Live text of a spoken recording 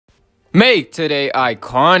Make today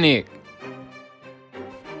iconic.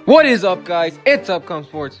 What is up, guys? It's Upcome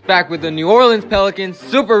Sports, back with the New Orleans Pelicans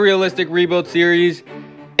super realistic rebuild series.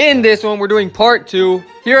 In this one, we're doing part 2.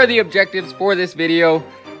 Here are the objectives for this video.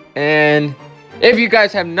 And if you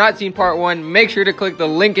guys have not seen part 1, make sure to click the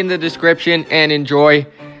link in the description and enjoy.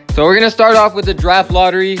 So we're going to start off with the draft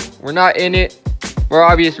lottery. We're not in it for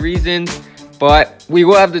obvious reasons, but we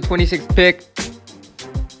will have the 26th pick.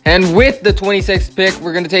 And with the 26th pick,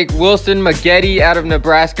 we're going to take Wilson McGetty out of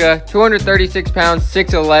Nebraska, 236 pounds,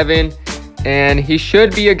 6'11", and he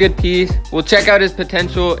should be a good piece. We'll check out his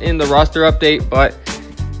potential in the roster update, but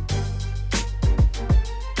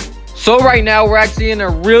so right now we're actually in a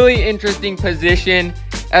really interesting position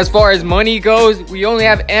as far as money goes. We only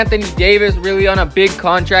have Anthony Davis really on a big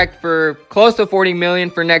contract for close to $40 million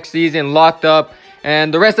for next season locked up,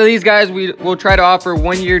 and the rest of these guys we will try to offer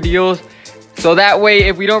one-year deals. So that way,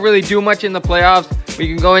 if we don't really do much in the playoffs, we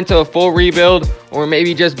can go into a full rebuild or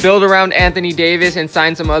maybe just build around Anthony Davis and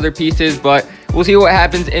sign some other pieces. But we'll see what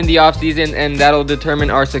happens in the offseason, and that'll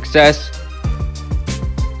determine our success.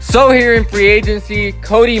 So here in free agency,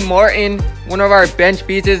 Cody Martin, one of our bench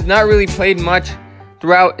pieces, not really played much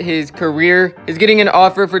throughout his career, is getting an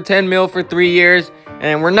offer for $10 million for 3 years.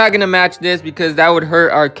 And we're not going to match this because that would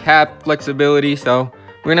hurt our cap flexibility. So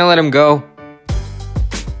we're going to let him go.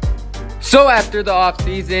 So after the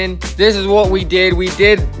offseason, this is what we did. We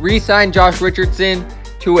did re-sign Josh Richardson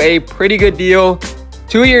to a pretty good deal.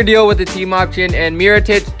 2-year deal with the team option, and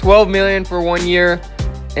Mirotic, $12 million for 1 year.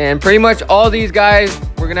 And pretty much all these guys,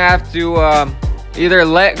 we're going to have to either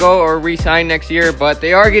let go or re-sign next year. But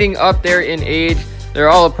they are getting up there in age. They're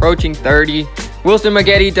all approaching 30. Wilson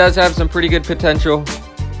McGetty does have some pretty good potential.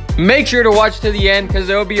 Make sure to watch to the end because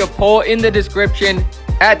there will be a poll in the description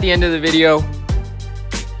at the end of the video.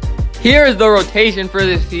 Here is the rotation for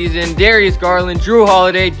this season. Darius Garland, Drew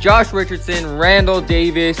Holiday, Josh Richardson, Randall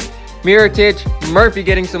Davis, Mirotic, Murphy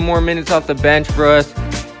getting some more minutes off the bench for us.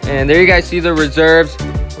 And there you guys see the reserves.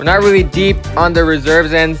 We're not really deep on the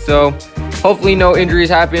reserves end, so hopefully no injuries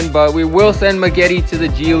happen. But we will send McGetty to the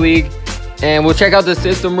G League. And we'll check out the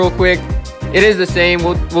system real quick. It is the same.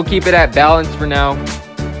 We'll keep it at balance for now.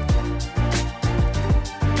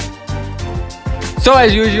 So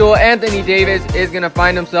as usual, Anthony Davis is going to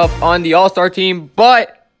find himself on the All-Star team.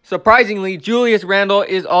 But surprisingly, Julius Randle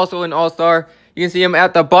is also an All-Star. You can see him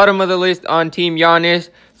at the bottom of the list on Team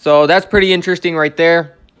Giannis. So that's pretty interesting right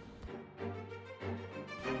there.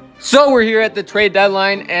 So we're here at the trade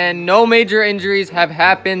deadline and no major injuries have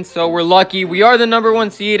happened. So we're lucky. We are the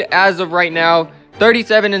 #1 seed as of right now.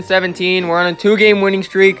 37-17. We're on a 2-game winning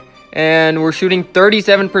streak and we're shooting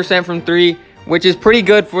 37% from 3. Which is pretty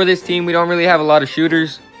good for this team. We don't really have a lot of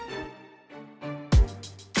shooters.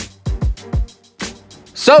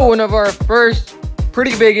 So one of our first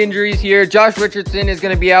pretty big injuries here. Josh Richardson is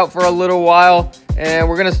going to be out for a little while. And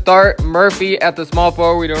we're going to start Murphy at the small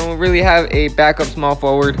forward. We don't really have a backup small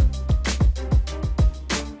forward.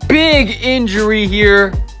 Big injury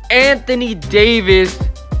here. Anthony Davis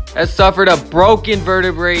has suffered a broken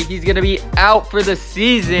vertebrae. He's going to be out for the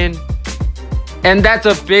season. And that's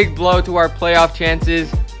a big blow to our playoff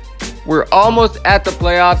chances. We're almost at the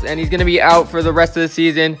playoffs, and he's going to be out for the rest of the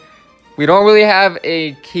season. We don't really have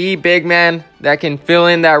a key big man that can fill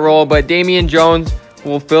in that role, but Damian Jones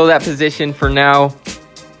will fill that position for now.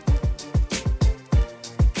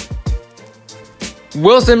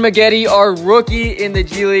 Wilson McGetty, our rookie in the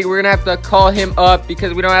G League, we're going to have to call him up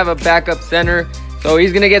because we don't have a backup center. So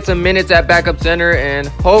he's going to get some minutes at backup center, and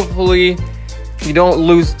hopefully we don't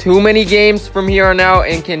lose too many games from here on out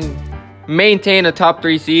and can maintain a top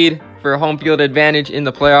 3 seed for home field advantage in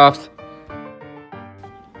the playoffs.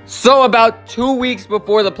 So about 2 weeks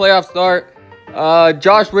before the playoffs start,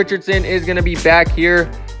 Josh Richardson is going to be back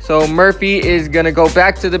here. So Murphy is going to go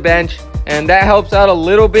back to the bench, and that helps out a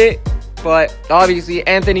little bit. But obviously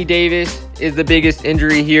Anthony Davis is the biggest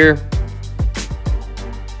injury here.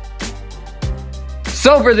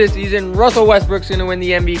 So for this season, Russell Westbrook's going to win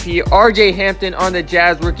the MVP. RJ Hampton on the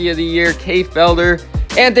Jazz Rookie of the Year. Kay Felder.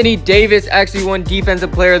 Anthony Davis actually won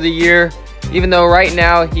Defensive Player of the Year, even though right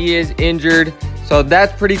now he is injured. So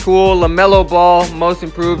that's pretty cool. LaMelo Ball, Most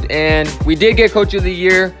Improved. And we did get Coach of the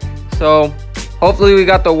Year. So hopefully we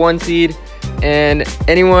got the 1 seed. And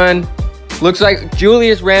anyone, looks like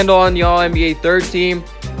Julius Randle on the All-NBA 3rd team,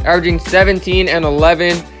 averaging 17 and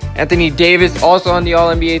 11. Anthony Davis also on the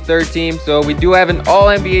All-NBA 3rd team. So we do have an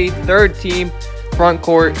All-NBA 3rd team front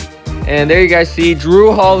court. And there you guys see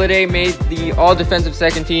Drew Holiday made the All-Defensive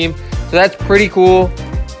 2nd team. So that's pretty cool.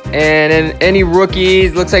 And then any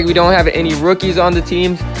rookies, looks like we don't have any rookies on the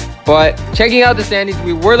teams. But checking out the standings,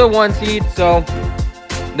 we were the 1 seed. So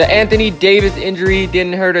The Anthony Davis injury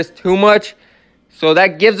didn't hurt us too much, so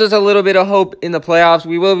that gives us a little bit of hope in the playoffs.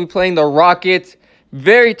 We will be playing the Rockets.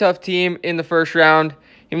 Very tough team in the first round,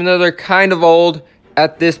 even though they're kind of old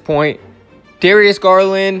at this point. Darius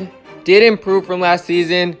Garland did improve from last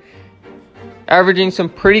season, averaging some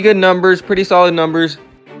pretty good numbers, pretty solid numbers.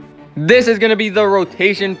 This is going to be the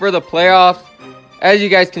rotation for the playoffs. As you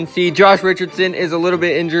guys can see, Josh Richardson is a little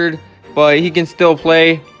bit injured, but he can still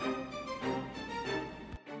play.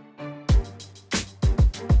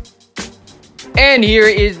 And here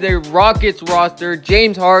is the Rockets roster.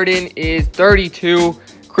 James Harden is 32.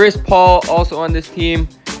 Chris Paul also on this team.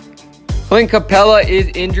 Clint Capella is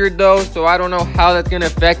injured though, so I don't know how that's going to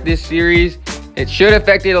affect this series. It should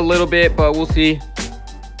affect it a little bit, but we'll see.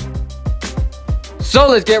 So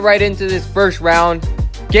let's get right into this first round.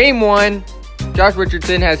 Game 1, Josh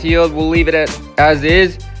Richardson has healed. We'll leave it as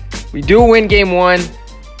is. We do win game 1.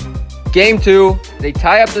 Game 2, they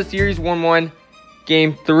tie up the series 1-1.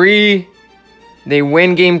 Game 3, they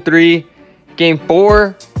win game 3. Game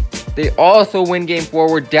 4, they also win game 4.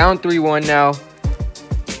 We're down 3-1 now.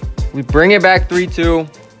 We bring it back 3-2.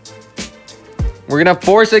 We're going to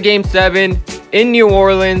force a game 7 in New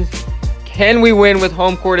Orleans. Can we win with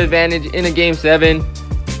home court advantage in a game 7?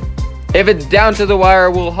 If it's down to the wire,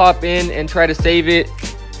 we'll hop in and try to save it.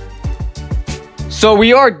 So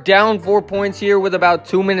we are down 4 points here with about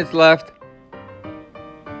 2 minutes left.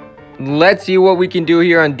 Let's see what we can do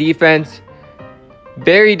here on defense.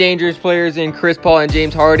 Very dangerous players in Chris Paul and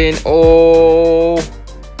James Harden. Oh,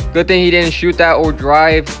 good thing he didn't shoot that or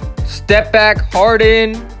drive. Step back,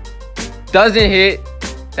 Harden doesn't hit.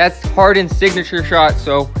 That's Harden's signature shot,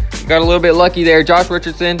 so got a little bit lucky there. Josh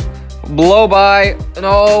Richardson, blow by.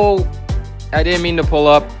 No, I didn't mean to pull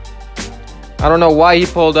up. I don't know why he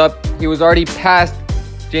pulled up. He was already past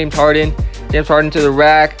James Harden. James Harden to the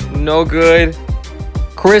rack, no good.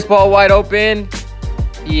 Chris Paul wide open.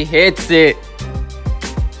 He hits it.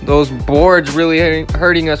 Those boards really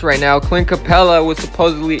hurting us right now. Clint Capella was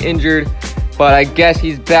supposedly injured, but I guess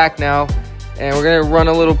he's back now. And we're going to run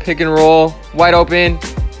a little pick and roll. Wide open.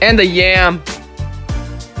 And the yam.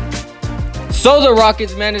 So the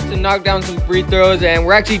Rockets managed to knock down some free throws. And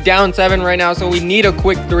we're actually down 7 right now. So we need a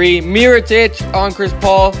quick 3. Mirotic on Chris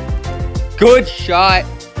Paul. Good shot.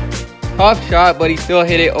 Tough shot, but he still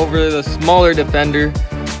hit it over the smaller defender.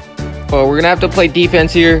 But we're going to have to play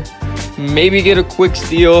defense here. Maybe get a quick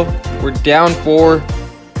steal. We're down 4.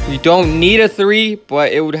 We don't need a 3,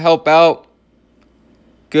 but it would help out.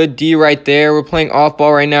 Good D right there. We're playing off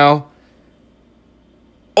ball right now.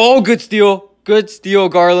 Oh, good steal. Good steal,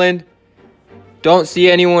 Garland. Don't see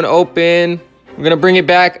anyone open. We're going to bring it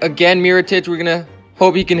back. Again, Mirotic. We're going to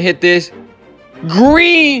hope he can hit this.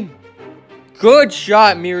 Green! Good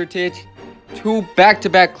shot, Mirotic. 2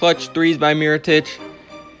 back-to-back clutch 3s by Mirotic.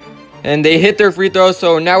 And they hit their free throws,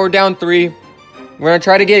 so now we're down 3. We're going to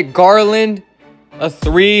try to get Garland a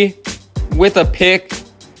 3 with a pick.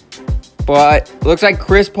 But looks like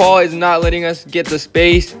Chris Paul is not letting us get the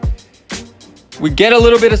space. We get a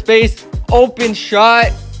little bit of space. Open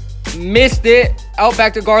shot. Missed it. Out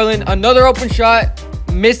back to Garland. Another open shot.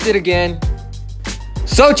 Missed it again.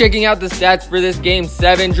 So checking out the stats for this game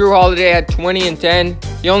 7. Drew Holiday had 20 and 10.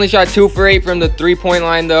 He only shot 2 for 8 from the 3-point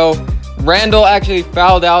line though. Randall actually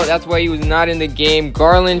fouled out. That's why he was not in the game.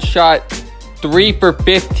 Garland shot 3 for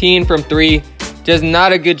 15 from 3. Just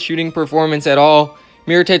not a good shooting performance at all.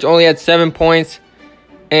 Mirotic only had 7 points.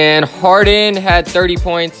 And Harden had 30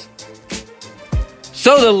 points.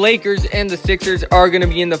 So the Lakers and the Sixers are going to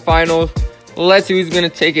be in the finals. Let's see who's going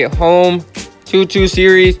to take it home. 2-2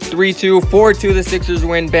 series, 3-2, 4-2 the Sixers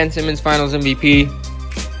win. Ben Simmons finals MVP.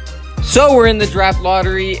 So we're in the draft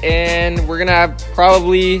lottery. And we're going to have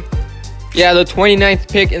probably, the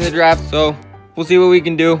 29th pick in the draft. So we'll see what we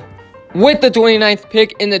can do. With the 29th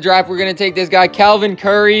pick in the draft, we're going to take this guy, Calvin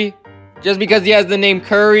Curry. Just because he has the name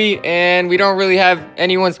Curry and we don't really have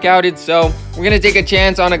anyone scouted. So we're going to take a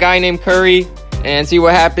chance on a guy named Curry and see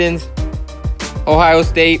what happens. Ohio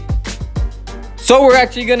State. So we're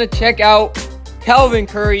actually going to check out Calvin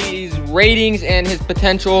Curry's ratings and his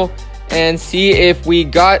potential and see if we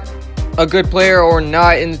got a good player or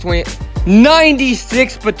not in the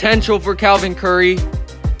 96 potential for Calvin Curry.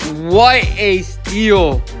 What a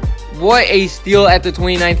steal. What a steal at the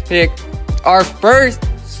 29th pick. Our first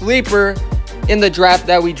sleeper in the draft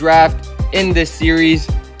that we draft in this series.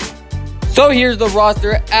 So here's the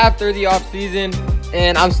roster after the offseason,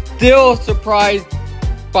 and I'm still surprised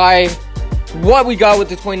by what we got with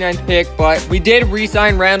the 29th pick, but we did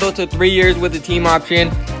re-sign Randall to 3 years with the team option.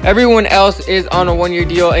 Everyone else is on a 1-year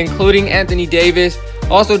deal, including Anthony Davis,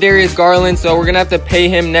 also Darius Garland, so we're gonna have to pay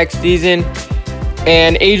him next season.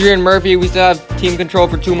 And Adrian Murphy, we still have team control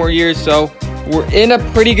for 2 more years. So we're in a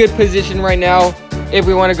pretty good position right now if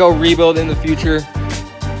we want to go rebuild in the future.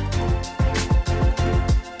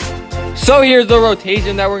 So here's the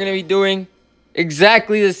rotation that we're going to be doing.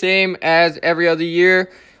 Exactly the same as every other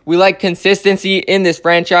year. We like consistency in this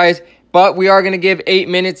franchise, but we are going to give 8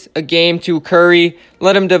 minutes a game to Curry.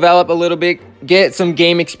 Let him develop a little bit, get some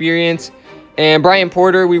game experience. And Brian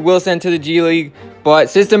Porter, we will send to the G League, but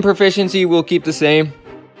system proficiency will keep the same.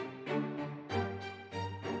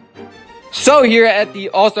 So here at the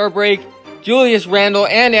All-Star break, Julius Randle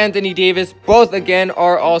and Anthony Davis, both again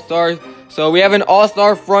are All-Stars. So we have an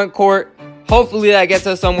All-Star front court. Hopefully that gets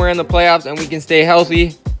us somewhere in the playoffs and we can stay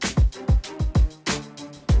healthy.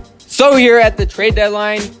 So here at the trade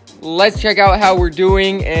deadline, let's check out how we're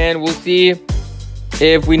doing and we'll see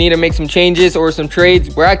if we need to make some changes or some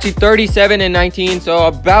trades. We're actually 37-19, so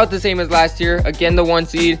about the same as last year. Again, the 1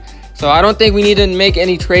 seed. So I don't think we need to make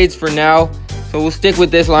any trades for now. So we'll stick with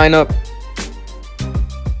this lineup.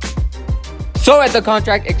 So at the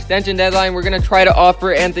contract extension deadline, we're going to try to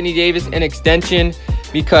offer Anthony Davis an extension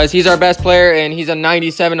because he's our best player and he's a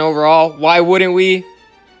 97 overall. Why wouldn't we?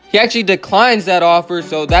 He actually declines that offer,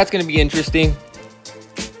 so that's going to be interesting.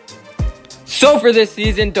 So for this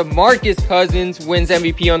season, DeMarcus Cousins wins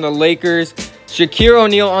MVP on the Lakers. Shaquille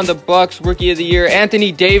O'Neal on the Bucks, Rookie of the Year.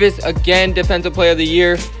 Anthony Davis, again, Defensive Player of the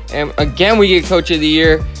Year. And again, we get Coach of the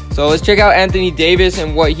Year. So let's check out Anthony Davis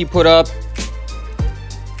and what he put up.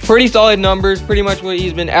 Pretty solid numbers, pretty much what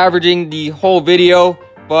he's been averaging the whole video.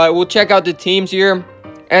 But we'll check out the teams here.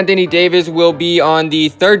 Anthony Davis will be on the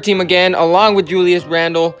 3rd team again, along with Julius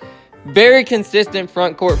Randle. Very consistent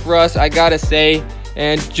front court for us, I gotta say.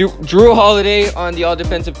 And Drew Holiday on the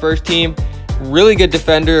all-defensive 1st team. Really good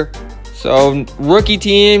defender. So rookie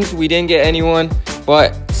teams, we didn't get anyone.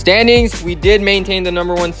 But standings, we did maintain the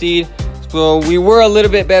number 1 seed. So we were a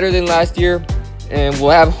little bit better than last year. And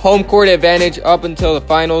we'll have home court advantage up until the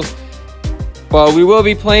finals. But we will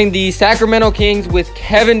be playing the Sacramento Kings with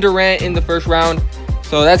Kevin Durant in the 1st round.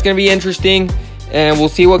 So that's going to be interesting. And we'll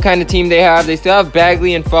see what kind of team they have. They still have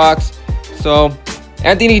Bagley and Fox. So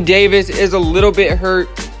Anthony Davis is a little bit hurt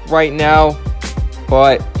right now.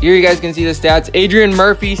 But here you guys can see the stats. Adrian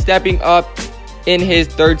Murphy stepping up in his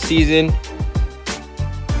 3rd season.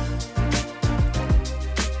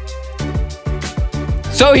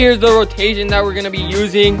 So here's the rotation that we're going to be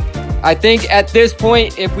using. I think at this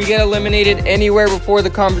point, if we get eliminated anywhere before the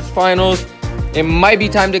conference finals, it might be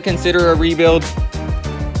time to consider a rebuild.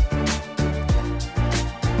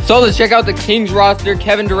 So let's check out the Kings roster.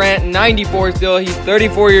 Kevin Durant, 94 still. He's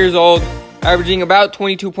 34 years old, averaging about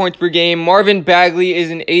 22 points per game. Marvin Bagley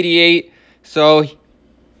is an 88, so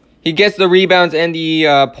he gets the rebounds and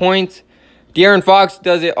the points. De'Aaron Fox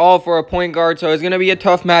does it all for a point guard, so it's going to be a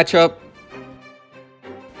tough matchup.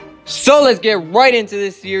 So let's get right into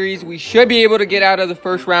this series. We should be able to get out of the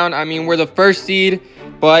 1st round. I mean, we're the 1st seed,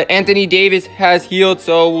 but Anthony Davis has healed,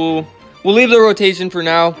 so we'll leave the rotation for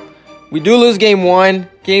now. We do lose game 1.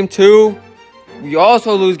 Game 2, we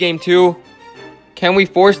also lose game 2. Can we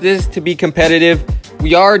force this to be competitive?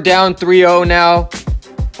 We are down 3-0 now,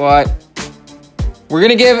 but we're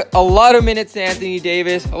going to give a lot of minutes to Anthony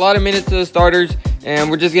Davis, a lot of minutes to the starters,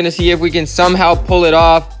 and we're just going to see if we can somehow pull it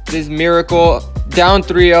off, this miracle. Down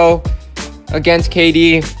 3-0 against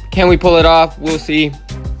KD. Can we pull it off? We'll see.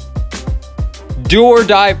 Do or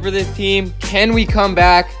die for this team. Can we come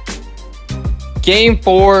back? Game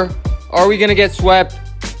 4. Are we going to get swept?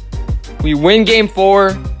 We win game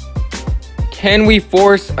 4. Can we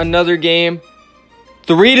force another game?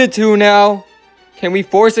 3-2 now. Can we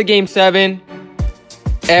force a game 7?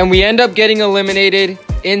 And we end up getting eliminated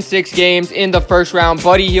in 6 games in the 1st round.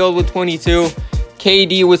 Buddy Hield with 22.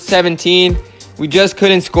 KD with 17. We just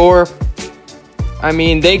couldn't score. I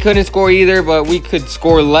mean, they couldn't score either, but we could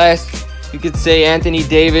score less. You could say Anthony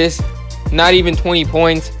Davis, not even 20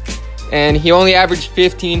 points. And he only averaged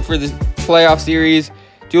 15 for the playoff series.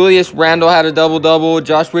 Julius Randle had a double-double.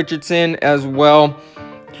 Josh Richardson as well.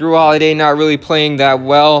 Drew Holiday not really playing that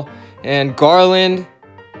well. And Garland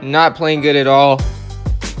not playing good at all.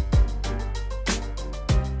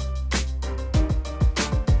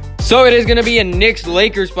 So it is going to be a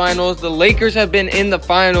Knicks-Lakers finals. The Lakers have been in the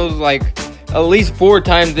finals like at least 4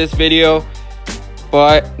 times this video.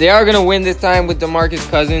 But they are going to win this time with DeMarcus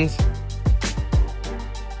Cousins.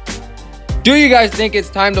 Do you guys think it's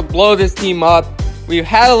time to blow this team up? We've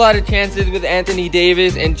had a lot of chances with Anthony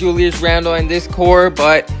Davis and Julius Randle in this core,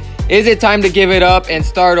 but is it time to give it up and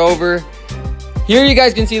start over? Here you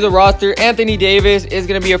guys can see the roster. Anthony Davis is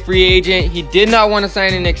going to be a free agent. He did not want to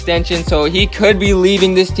sign an extension, so he could be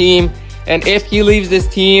leaving this team And if he leaves this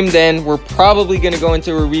team, then we're probably going to go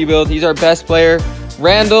into a rebuild. He's our best player.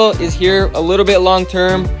 Randall is here a little bit long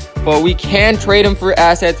term, but we can trade him for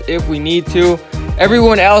assets if we need to.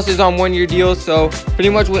 Everyone else is on one-year deals, so pretty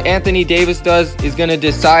much what Anthony Davis does is going to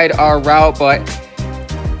decide our route. But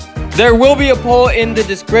there will be a poll in the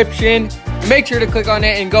description. Make sure to click on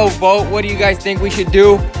it and go vote. What do you guys think we should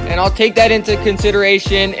do? And I'll take that into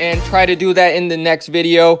consideration and try to do that in the next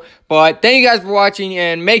video. But thank you guys for watching,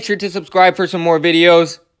 and make sure to subscribe for some more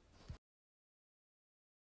videos.